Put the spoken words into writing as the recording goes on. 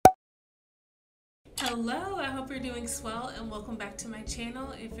Hello, I hope you're doing swell and welcome back to my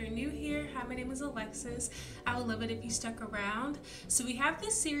channel. If you're new here, hi, my name is Alexis. I would love it if you stuck around. So we have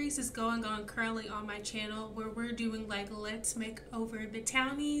this series that's going on currently on my channel where we're doing like Let's Make Over the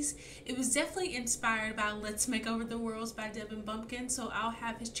Townies. It was definitely inspired by Let's Make Over the Worlds by Devin Bumpkin, so I'll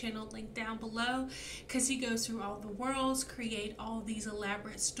have his channel linked down below because he goes through all the worlds, create all these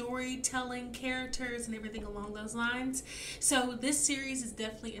elaborate storytelling characters and everything along those lines. So this series is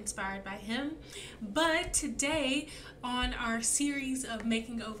definitely inspired by him. But today on our series of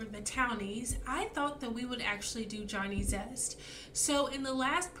making over the townies, I thought that we would actually do Johnny Zest. So in the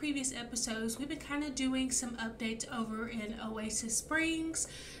last previous episodes, we've been kind of doing some updates over in Oasis Springs.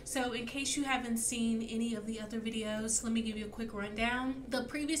 So in case you haven't seen any of the other videos, let me give you a quick rundown. The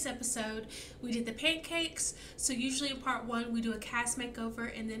previous episode, we did the pancakes. So usually in part 1, we do a CAS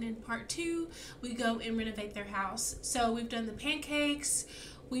makeover, and then in part 2, we go and renovate their house. So we've done the pancakes.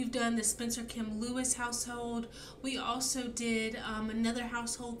 We've done the Spencer Kim Lewis household. We also did another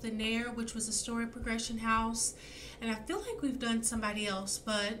household, the Nair, which was a story progression house. And I feel like we've done somebody else,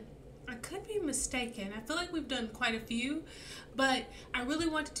 but I could be mistaken. I feel like we've done quite a few, but I really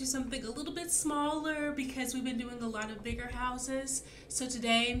want to do something a little bit smaller because we've been doing a lot of bigger houses. So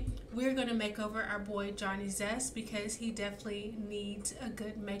today we're going to make over our boy Johnny Zest because he definitely needs a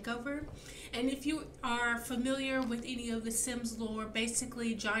good makeover. And if you are familiar with any of the Sims lore,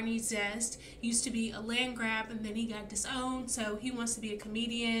 basically Johnny Zest used to be a land grab and then he got disowned, so he wants to be a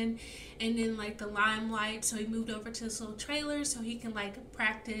comedian and then like the limelight, so he moved over to this little trailer so he can like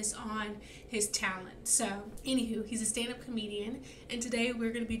practice on his talent. So anywho, he's a stand-up comedian, and today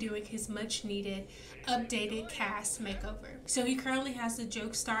we're going to be doing his much needed updated CAS makeover. So he currently has the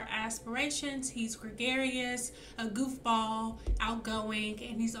joke star aspirations. He's gregarious, a goofball, outgoing,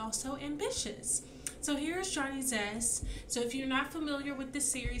 and he's also ambitious. So here's Johnny Zest. So if you're not familiar with this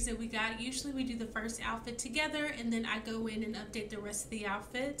series that we got, usually we do the first outfit together and then I go in and update the rest of the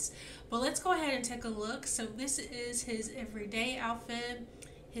outfits. But let's go ahead and take a look. So this is his everyday outfit,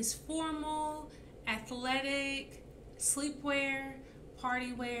 his formal, athletic, sleepwear,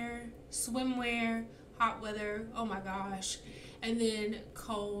 party wear, swimwear, hot weather, oh my gosh, and then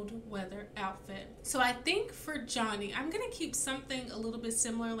cold weather outfit. So I think for Johnny, I'm gonna keep something a little bit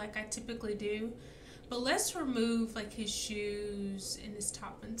similar like I typically do, but let's remove like his shoes and his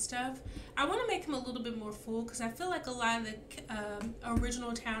top and stuff. I want to make him a little bit more full because I feel like a lot of the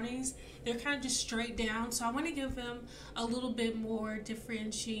original townies, they're kind of just straight down. So I want to give him a little bit more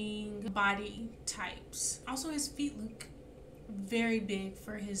differentiating body types. Also, his feet look very big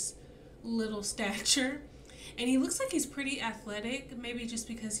for his little stature. And he looks like he's pretty athletic, maybe just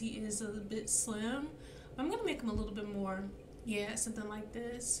because he is a bit slim. But I'm going to make him a little bit more, yeah, something like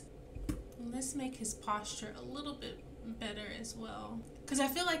this. Let's make his posture a little bit better as well, because I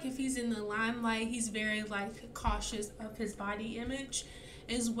feel like if he's in the limelight, he's very like cautious of his body image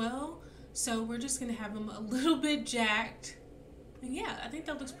as well. So we're just gonna have him a little bit jacked, and yeah, I think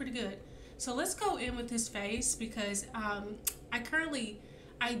that looks pretty good. So let's go in with his face because I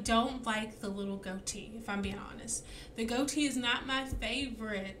don't like the little goatee, if I'm being honest. The goatee is not my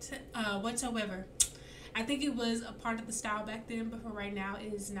favorite whatsoever. I think it was a part of the style back then, but for right now,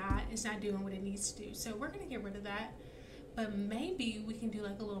 it's not doing what it needs to do. So we're gonna get rid of that. But maybe we can do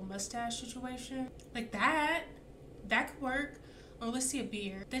like a little mustache situation. Like that could work. Or let's see a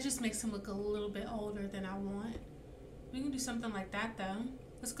beard. That just makes him look a little bit older than I want. We can do something like that though.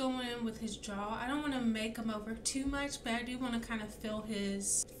 Let's go in with his jaw. I don't want to make him over too much, but I do want to kind of fill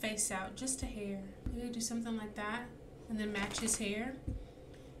his face out, just a hair. Maybe do something like that and then match his hair.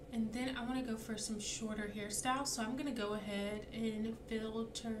 And then I want to go for some shorter hairstyles. So I'm going to go ahead and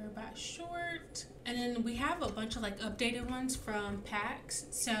filter by short. And then we have a bunch of like updated ones from packs.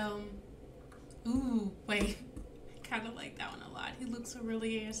 So, ooh, wait. I kind of like that one a lot. He looks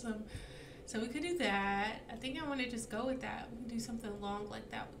really handsome. So we could do that. I think I want to just go with that. We can do something long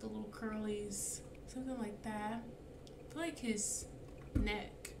like that with the little curlies. Something like that. I feel like his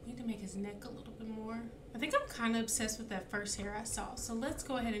neck. I need to make his neck a little bit more. I think I'm kind of obsessed with that first hair I saw. So let's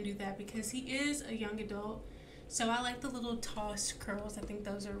go ahead and do that because he is a young adult. So I like the little tossed curls. I think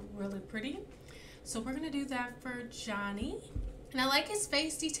those are really pretty. So we're going to do that for Johnny. And I like his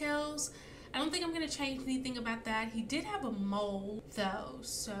face details. I don't think I'm going to change anything about that. He did have a mole though.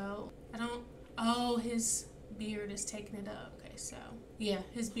 So I don't... Oh, his beard is taking it up. Okay, so yeah,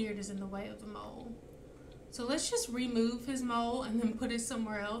 his beard is in the way of the mole. So let's just remove his mole and then put it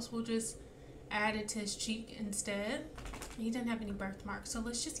somewhere else. We'll just add it to his cheek instead. He doesn't have any birthmarks, so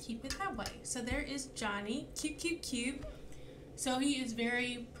let's just keep it that way. So there is Johnny. Cute, cute, cute. So he is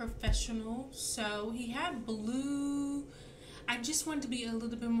very professional. So he had blue, I just want to be a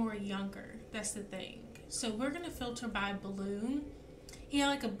little bit more younger. That's the thing. So we're going to filter by balloon. He had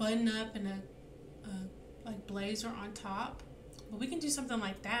like a button up and a like blazer on top. But we can do something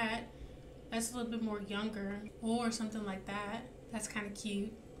like that. That's a little bit more younger. Or something like that. That's kind of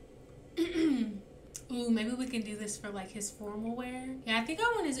cute. Ooh, maybe we can do this for like his formal wear. Yeah, I think I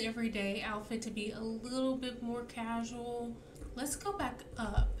want his everyday outfit to be a little bit more casual. Let's go back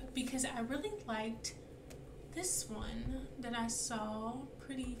up because I really liked this one that I saw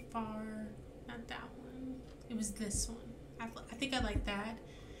pretty far. Not that one. It was this one. I think I like that.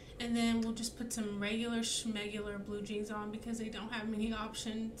 And then we'll just put some regular schmegular blue jeans on because they don't have many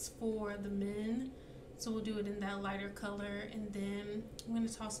options for the men. So we'll do it in that lighter color. And then I'm going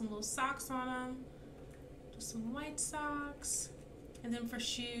to toss some little socks on them. Just some white socks. And then for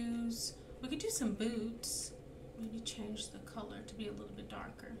shoes, we could do some boots. Maybe change the color to be a little bit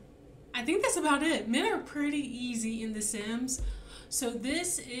darker. I think that's about it. Men are pretty easy in The Sims. So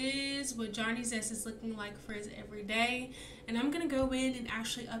this is what Johnny Zest is looking like for his everyday. And I'm going to go in and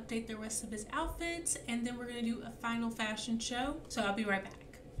actually update the rest of his outfits. And then we're going to do a final fashion show. So I'll be right back.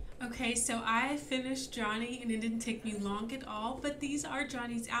 Okay, so I finished Johnny and it didn't take me long at all, but these are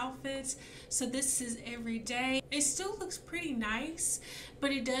Johnny's outfits. So this is every day. It still looks pretty nice,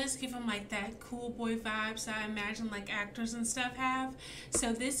 but it does give him like that cool boy vibes I imagine like actors and stuff have.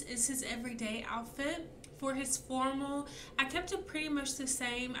 So this is his everyday outfit. For his formal, I kept it pretty much the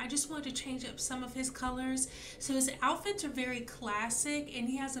same. I just wanted to change up some of his colors. So his outfits are very classic and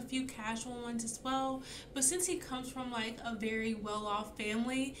he has a few casual ones as well. But since he comes from like a very well-off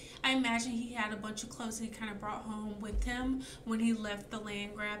family, I imagine he had a bunch of clothes that he kind of brought home with him when he left the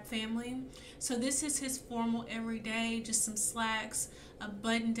land grab family. So this is his formal everyday, just some slacks, a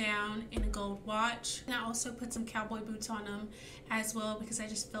button down, and a gold watch. And I also put some cowboy boots on him as well because I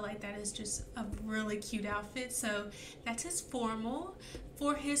just feel like that is just a really cute outfit. So that's his formal.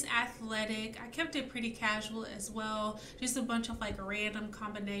 For his athletic, I kept it pretty casual as well. Just a bunch of like random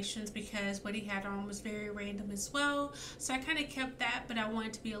combinations because what he had on was very random as well. So I kind of kept that, but I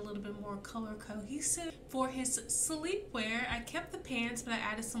wanted to be a little bit more color cohesive. For his sleepwear, I kept the pants, but I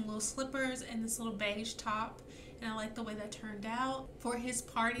added some little slippers and this little beige top. And I like the way that turned out. For his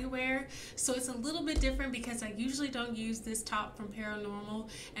party wear, so it's a little bit different because I usually don't use this top from Paranormal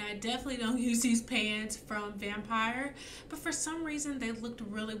and I definitely don't use these pants from Vampire, but for some reason they looked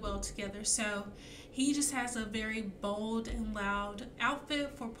really well together. So he just has a very bold and loud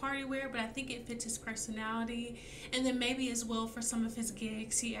outfit for party wear, but I think it fits his personality. And then maybe as well for some of his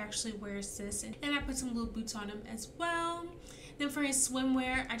gigs he actually wears this, and I put some little boots on him as well. Then for his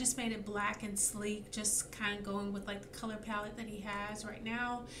swimwear, I just made it black and sleek, just kind of going with like the color palette that he has right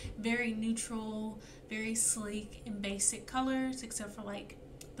now. Very neutral, very sleek and basic colors, except for like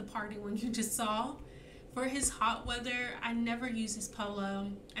the party one you just saw. For his hot weather, I never use his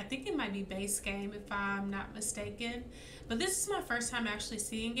polo. I think it might be base game if I'm not mistaken. But this is my first time actually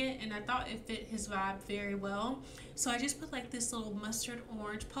seeing it and I thought it fit his vibe very well. So I just put like this little mustard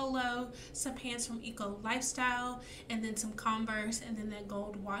orange polo, some pants from Eco Lifestyle, and then some Converse, and then that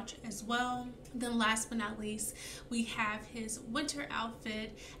gold watch as well. Then last but not least, we have his winter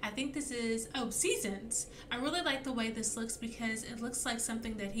outfit. I think this is, Seasons. I really like the way this looks because it looks like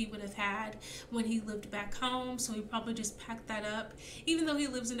something that he would have had when he lived back home. So he probably just packed that up. Even though he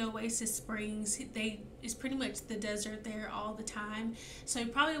lives in Oasis Springs, it's pretty much the desert there all the time. So he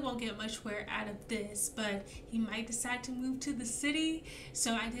probably won't get much wear out of this, but he might decide to move to the city.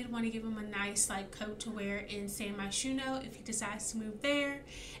 So I did want to give him a nice like coat to wear in San Myshuno if he decides to move there.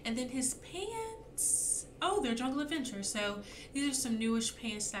 And then his pants, they're Jungle Adventure. So these are some newish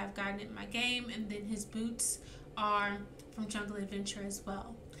pants that I've gotten in my game. And then his boots are from Jungle Adventure as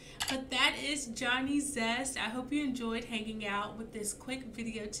well. But that is Johnny Zest. I hope you enjoyed hanging out with this quick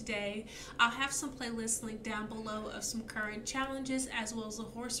video today. I'll have some playlists linked down below of some current challenges as well as a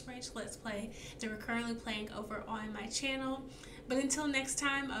horse ranch let's play that we're currently playing over on my channel. But until next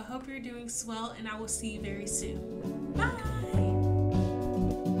time, I hope you're doing swell and I will see you very soon. Bye!